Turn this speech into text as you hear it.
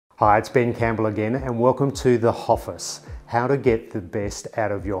Hi, it's Ben Campbell again, and welcome to the hoffice, how to get the best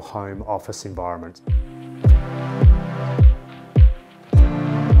out of your home office environment.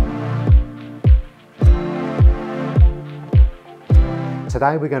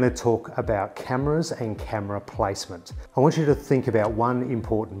 Today we're going to talk about cameras and camera placement. I want you to think about one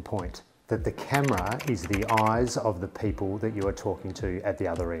important point, that the camera is the eyes of the people that you are talking to at the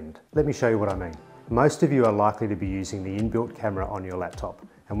other end. Let me show you what I mean. Most of you are likely to be using the inbuilt camera on your laptop.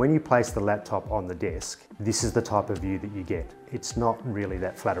 And when you place the laptop on the desk, this is the type of view that you get. It's not really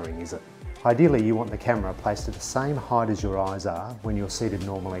that flattering, is it? Ideally, you want the camera placed at the same height as your eyes are when you're seated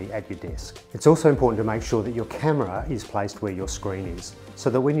normally at your desk. It's also important to make sure that your camera is placed where your screen is, so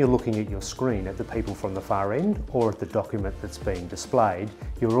that when you're looking at your screen at the people from the far end or at the document that's being displayed,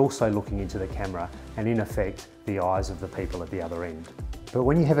 you're also looking into the camera and in effect, the eyes of the people at the other end. But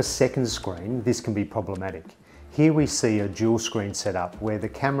when you have a second screen, this can be problematic. Here we see a dual screen setup where the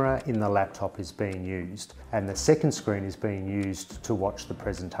camera in the laptop is being used and the second screen is being used to watch the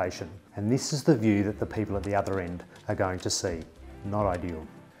presentation. And this is the view that the people at the other end are going to see. Not ideal.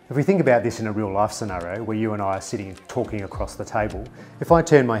 If we think about this in a real life scenario where you and I are sitting talking across the table, if I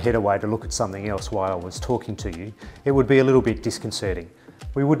turned my head away to look at something else while I was talking to you, it would be a little bit disconcerting.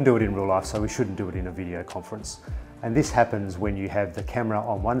 We wouldn't do it in real life, so we shouldn't do it in a video conference. And this happens when you have the camera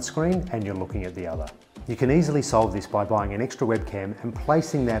on one screen and you're looking at the other. You can easily solve this by buying an extra webcam and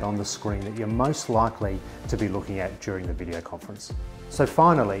placing that on the screen that you're most likely to be looking at during the video conference. So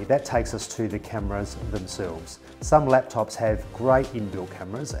finally, that takes us to the cameras themselves. Some laptops have great inbuilt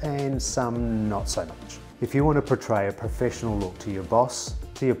cameras and some not so much. If you want to portray a professional look to your boss,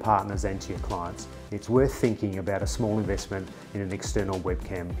 to your partners and to your clients, it's worth thinking about a small investment in an external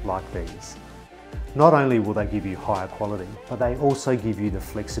webcam like these. Not only will they give you higher quality, but they also give you the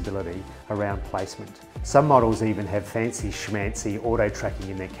flexibility around placement. Some models even have fancy schmancy auto tracking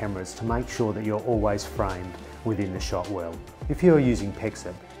in their cameras to make sure that you're always framed within the shot well. If you're using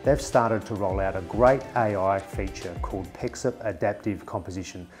Pexip, they've started to roll out a great AI feature called Pexip Adaptive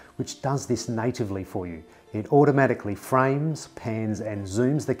Composition, which does this natively for you. It automatically frames, pans and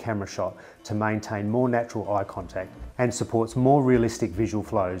zooms the camera shot to maintain more natural eye contact and supports more realistic visual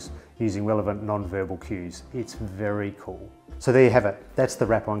flows using relevant non-verbal cues. It's very cool. So there you have it. That's the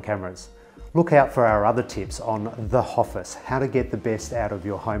wrap on cameras. Look out for our other tips on the hoffice, how to get the best out of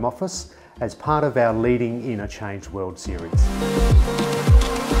your home office, as part of our Leading in a Changed World series.